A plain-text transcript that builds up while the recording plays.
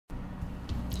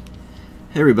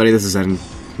Hey everybody, this is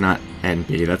not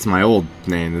NB, that's my old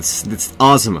name, it's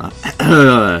Ozma.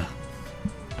 Anyway,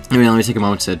 let me take a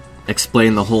moment to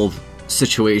explain the whole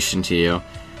situation to you.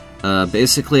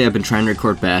 Basically, I've been trying to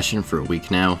record Bastion for a week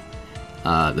now.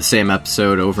 The same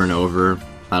episode over and over,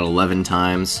 about 11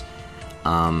 times.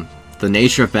 The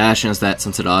nature of Bastion is that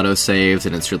since it auto-saves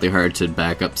and it's really hard to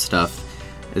back up stuff,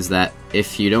 is that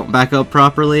if you don't back up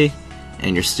properly,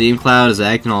 and your Steam Cloud is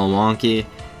acting all wonky,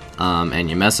 and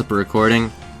you mess up a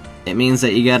recording, it means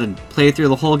that you gotta play through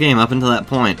the whole game up until that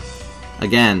point,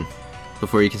 again,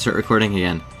 before you can start recording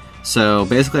again. So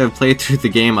basically I've played through the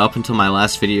game up until my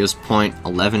last video's point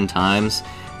 11 times,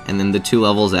 and then the two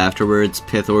levels afterwards,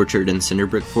 Pith Orchard and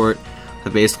Cinderbrick Fort,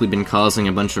 have basically been causing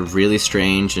a bunch of really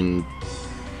strange and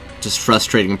just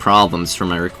frustrating problems for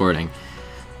my recording.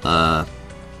 I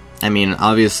mean,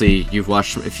 obviously you've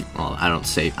watched, well, I won't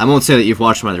say that you've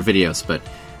watched my other videos, but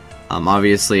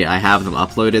obviously I have them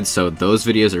uploaded, so those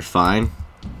videos are fine.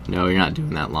 No, you're not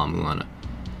doing that, La-Mulana.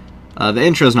 The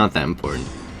intro's not that important.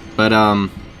 But,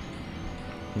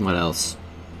 what else?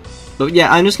 But yeah,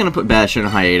 I'm just gonna put Bastion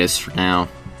on hiatus for now.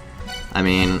 I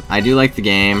mean, I do like the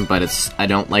game, but I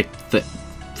don't like the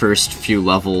first few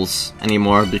levels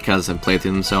anymore because I've played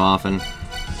through them so often.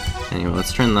 Anyway,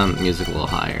 let's turn the music a little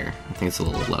higher. I think it's a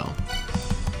little low.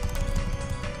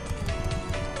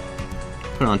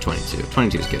 Put it on 22.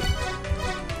 22 is good.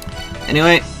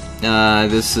 Anyway,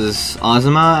 this is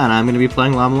Ozma, and I'm going to be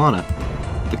playing La-Mulana.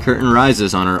 The curtain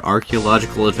rises on our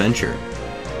archaeological adventure.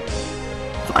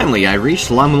 Finally, I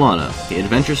reached La-Mulana. The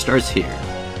adventure starts here.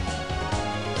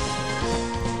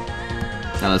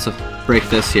 Now let's break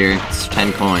this here. It's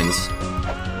 10 coins.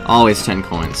 Always 10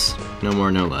 coins. No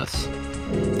more, no less.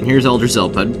 And here's Elder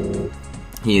Zelpud.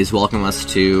 He is welcoming us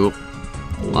to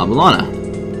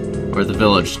La-Mulana, or the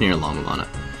village near La-Mulana.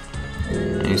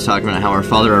 And he's talking about how our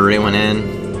father already went in,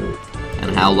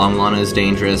 and how La-Mulana is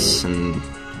dangerous and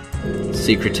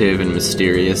secretive and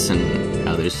mysterious, and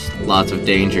how there's lots of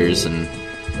dangers, and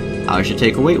how I should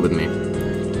take a weight with me.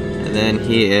 And then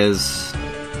he is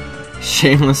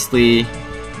shamelessly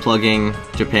plugging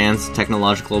Japan's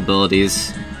technological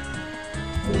abilities,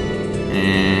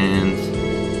 and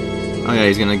oh yeah,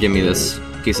 he's gonna give me this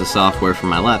piece of software for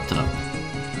my laptop.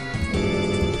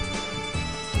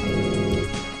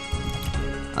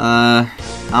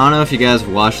 I don't know if you guys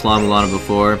have watched La-Mulana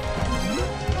before,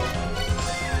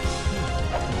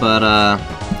 but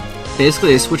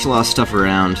basically they switch a lot of stuff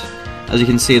around. As you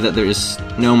can see that there's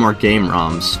no more game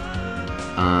ROMs,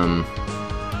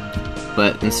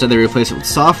 but instead they replace it with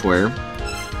software,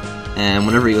 and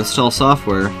whenever you install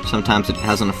software, sometimes it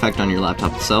has an effect on your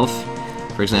laptop itself.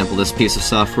 For example, this piece of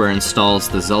software installs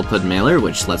the Zelpud mailer,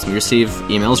 which lets me receive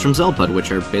emails from Zelpud, which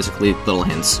are basically little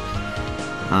hints.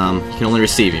 You can only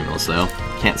receive emails, though.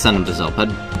 Can't send them to Zelpud.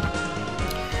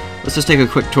 Let's just take a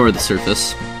quick tour of the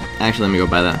surface. Actually, let me go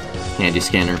by the handy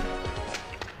scanner.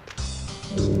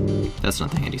 That's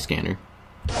not the handy scanner.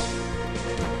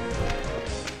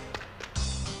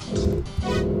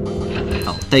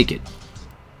 I'll take it.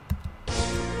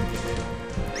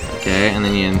 Okay, and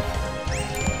then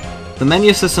the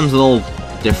menu system's a little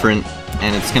different,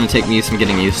 and it's gonna take me some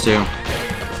getting used to.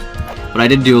 But I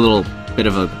did do a little bit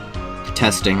of a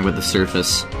testing with the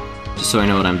surface, just so I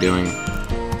know what I'm doing.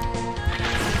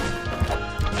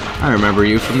 I remember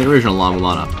you from the original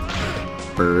La-Mulana.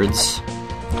 Birds.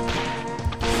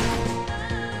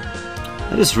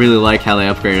 I just really like how they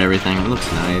upgraded everything. It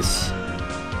looks nice.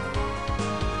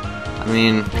 I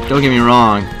mean, don't get me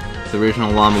wrong, the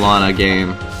original La-Mulana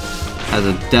game has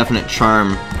a definite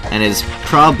charm, and is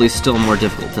probably still more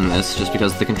difficult than this, just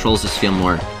because the controls just feel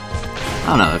more... I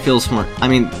don't know, it feels more... I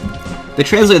mean, they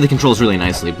translate the controls really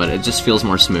nicely, but it just feels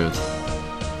more smooth.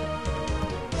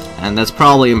 And that's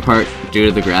probably in part due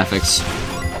to the graphics.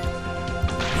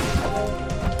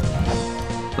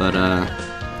 But,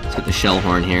 let's get the shell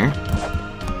horn here.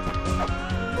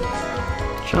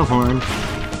 Shell horn.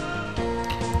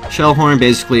 Shell horn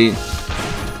basically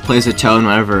plays a tone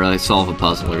whenever I solve a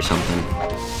puzzle or something,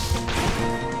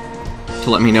 to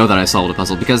let me know that I solved a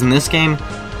puzzle, because in this game,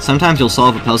 sometimes you'll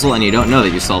solve a puzzle and you don't know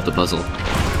that you solved a puzzle.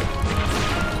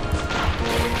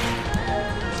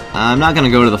 I'm not gonna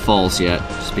go to the falls yet,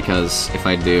 just because if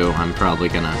I do, I'm probably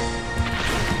gonna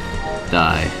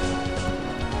die.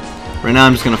 Right now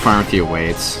I'm just gonna farm a few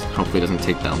weights, hopefully it doesn't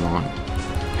take that long.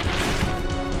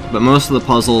 But most of the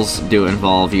puzzles do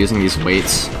involve using these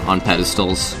weights on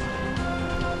pedestals,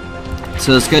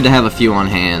 so it's good to have a few on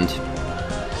hand.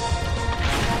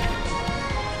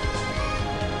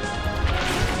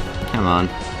 Come on.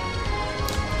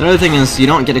 The other thing is, you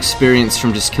don't get experience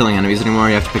from just killing enemies anymore,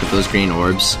 you have to pick up those green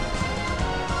orbs.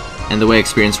 And the way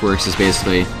experience works is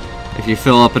basically, if you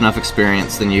fill up enough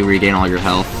experience, then you regain all your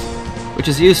health, which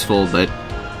is useful, but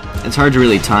it's hard to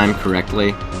really time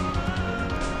correctly.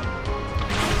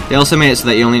 They also made it so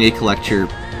that you only need to collect your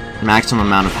maximum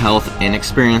amount of health and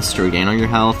experience to regain all your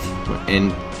health. In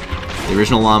the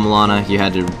original La-Mulana, you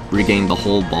had to regain the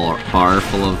whole bar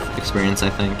full of experience, I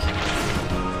think.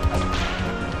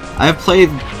 I've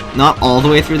played not all the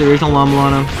way through the original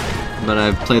La-Mulana, but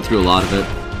I've played through a lot of it.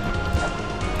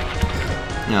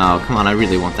 No, come on, I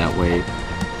really want that weight.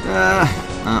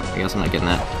 I guess I'm not getting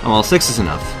that. Oh well, 6 is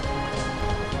enough.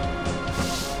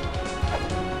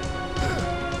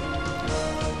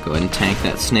 Go ahead and tank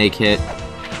that snake hit.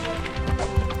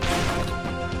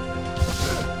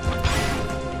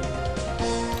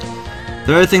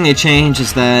 The other thing they changed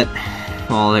is that,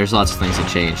 well, there's lots of things that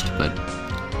changed, but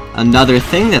another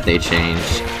thing that they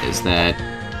changed is that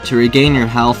to regain your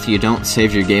health, you don't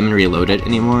save your game and reload it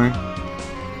anymore.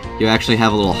 You actually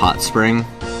have a little hot spring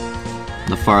on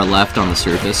the far left on the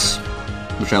surface,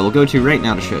 which I will go to right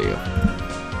now to show you.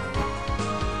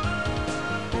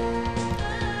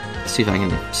 Let's see if I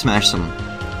can smash some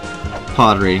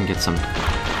pottery and get some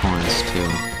coins too.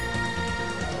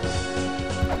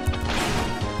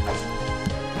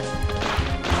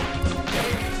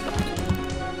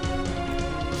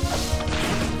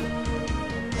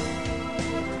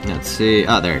 Let's see.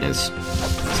 Oh, there it is.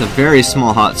 It's a very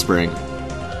small hot spring.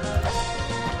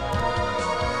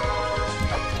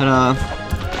 Ta-da!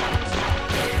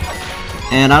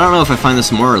 And I don't know if I find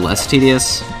this more or less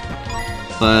tedious,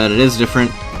 but it is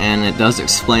different, and it does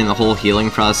explain the whole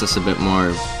healing process a bit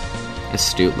more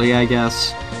astutely, I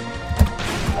guess,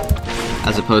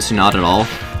 as opposed to not at all.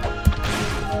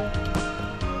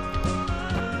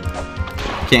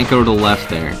 Can't go to the left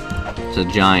there. It's a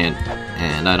giant,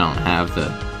 and I don't have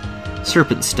the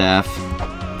serpent staff.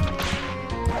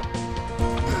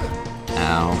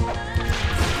 Ow.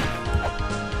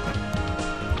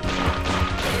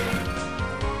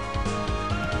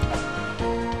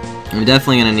 I'm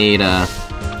definitely gonna need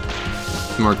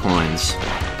more coins.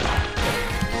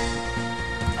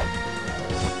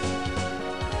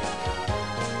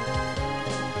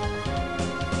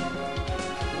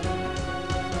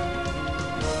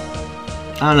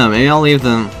 I don't know, maybe I'll leave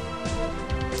the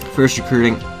first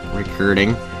recruiting.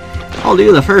 I'll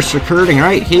do the first recruiting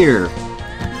right here.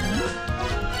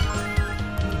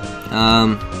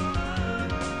 No,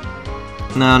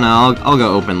 I'll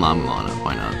go open La-Mulana.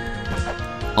 Why not?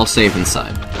 I'll save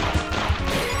inside.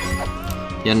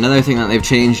 Yeah, another thing that they've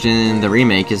changed in the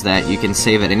remake is that you can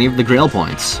save at any of the Grail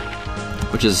points,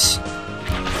 which is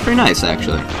pretty nice,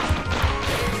 actually.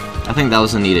 I think that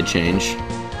was a needed change.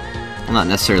 Well, not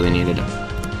necessarily needed.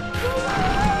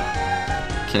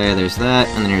 Okay, there's that,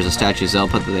 and then here's a statue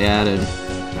Zelpa that they added.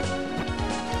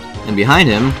 And behind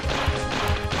him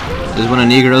is one of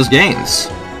Negro's games,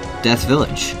 Death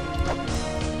Village.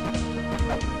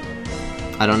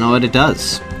 I don't know what it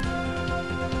does,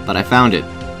 but I found it.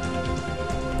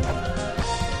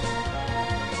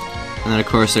 And then of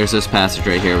course there's this passage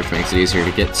right here, which makes it easier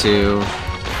to get to.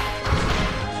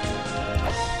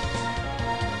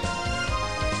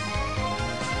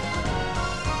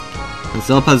 And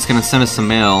Zelpa's gonna send us some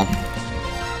mail.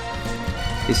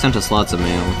 He sent us lots of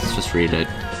mail, let's just read it.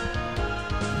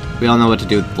 We all know what to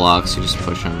do with blocks, you just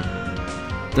push them.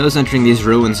 Those entering these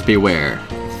ruins beware.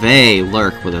 They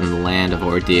lurk within the land of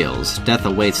ordeals. Death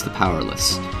awaits the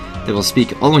powerless. They will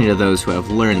speak only to those who have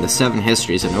learned the 7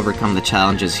 histories and overcome the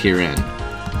challenges herein.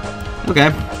 Okay.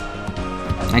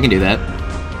 I can do that.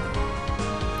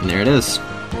 And there it is.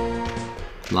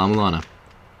 La-Mulana.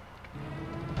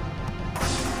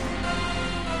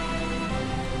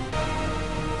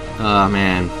 Oh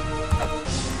man.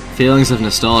 Feelings of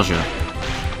nostalgia.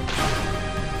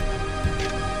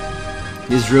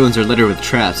 These ruins are littered with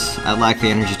traps. I lack the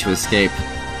energy to escape.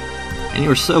 And you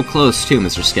were so close too,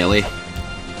 Mr. Skelly.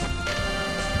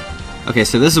 Okay,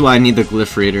 so this is why I need the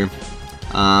glyph reader.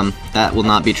 That will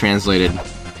not be translated.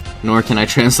 Nor can I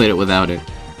translate it without it.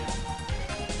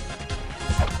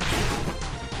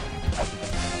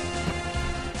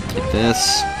 Get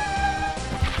this.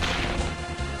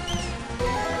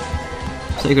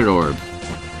 Sacred Orb.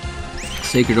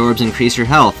 Sacred Orbs increase your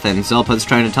health, and Zelpa's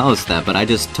trying to tell us that, but I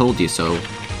just told you so.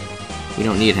 We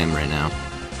don't need him right now.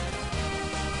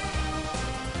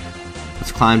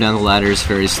 Let's climb down the ladders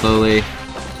very slowly.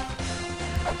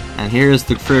 And here's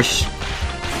the first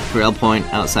Grail point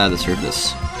outside the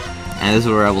surface. And this is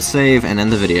where I will save and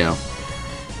end the video.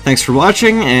 Thanks for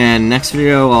watching, and next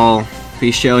video I'll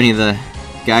be showing you the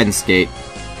Guidance Gate,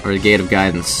 or the Gate of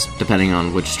Guidance, depending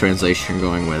on which translation you're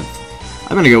going with.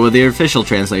 I'm gonna go with the official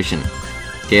translation.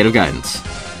 Gate of Guidance.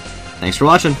 Thanks for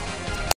watching!